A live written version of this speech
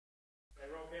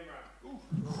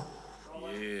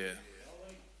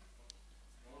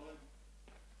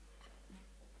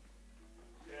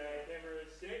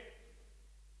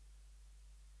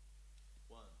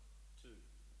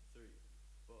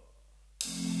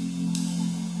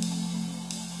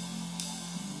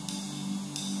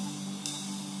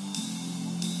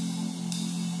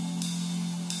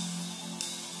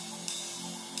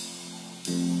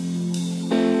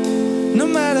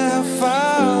how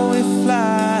far we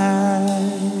fly,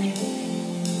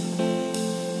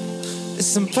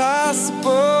 it's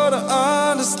impossible to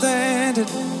understand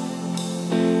it.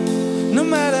 No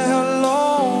matter how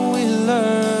long we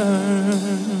learn,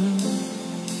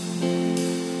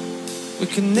 we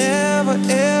can never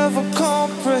ever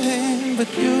comprehend.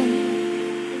 But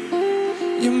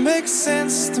you make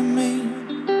sense to me.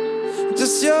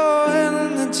 Just your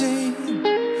energy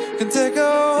can take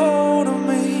a hold of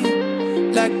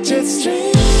me like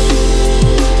Jetstream.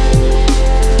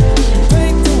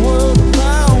 Paint the world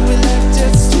around me like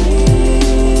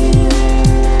Jetstream.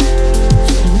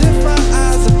 Lift my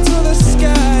eyes up to the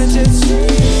sky,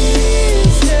 Jetstream.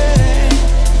 Yeah,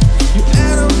 you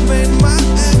animate my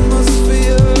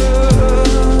atmosphere.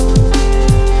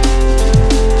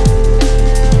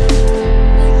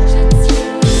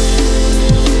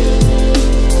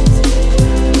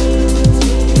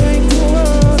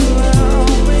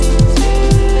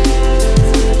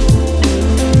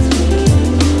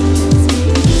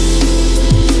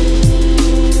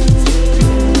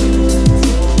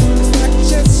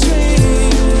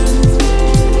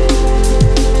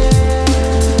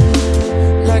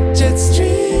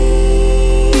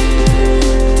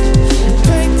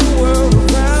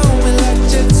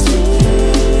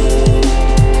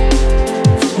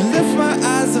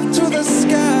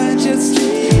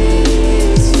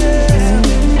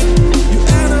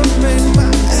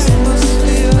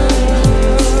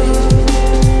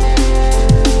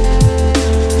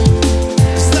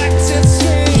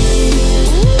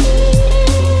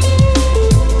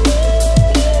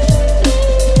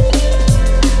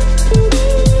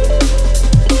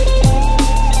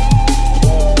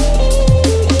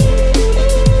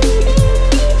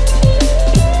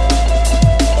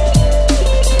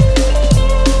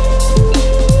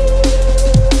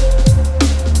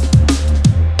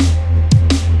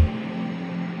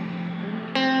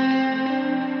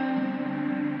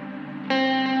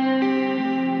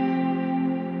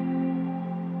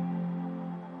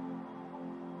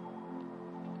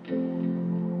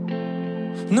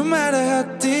 No matter how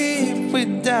deep we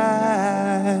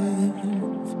dive,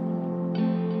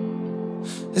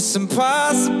 it's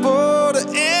impossible to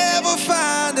ever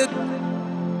find it.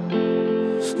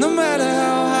 No matter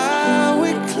how high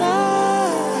we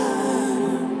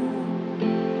climb,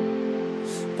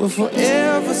 we'll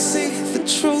forever seek the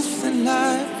truth in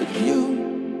life. But you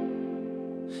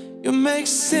make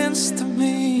sense to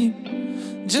me.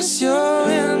 Just your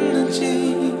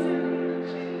energy.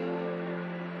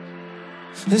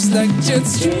 It's like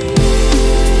Jetstream.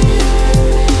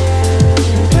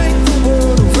 Paint the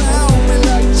world around me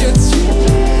like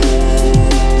Jetstream.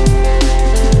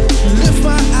 Lift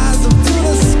my eyes up to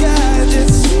the sky,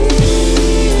 Jetstream.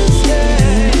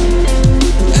 Yeah,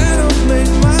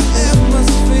 animate my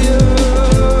atmosphere.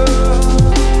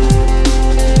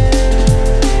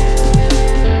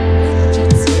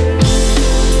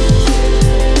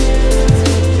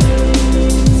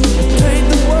 Paint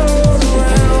the world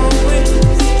around me.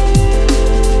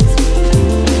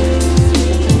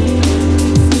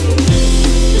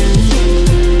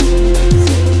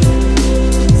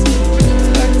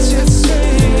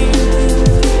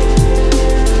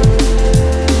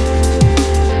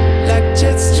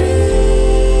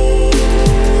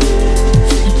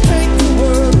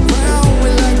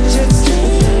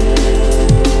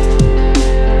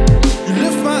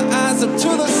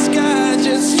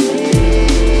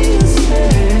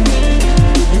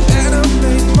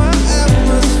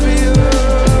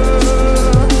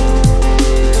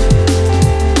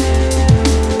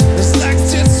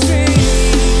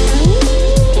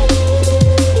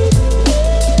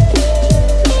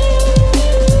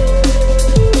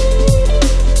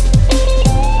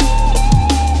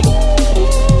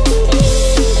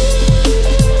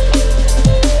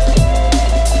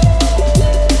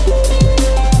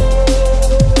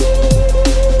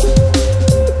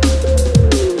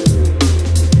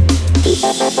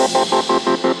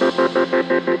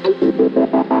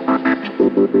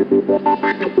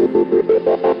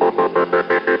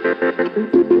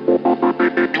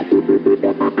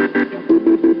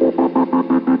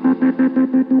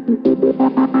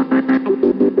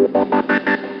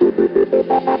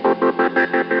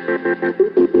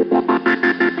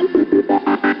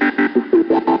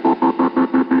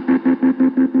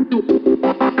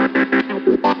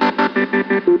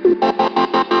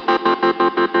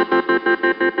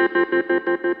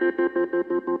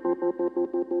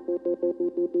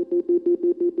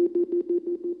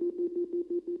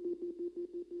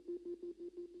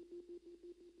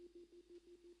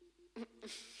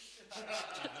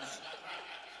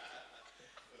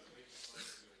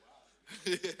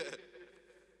 Yeah.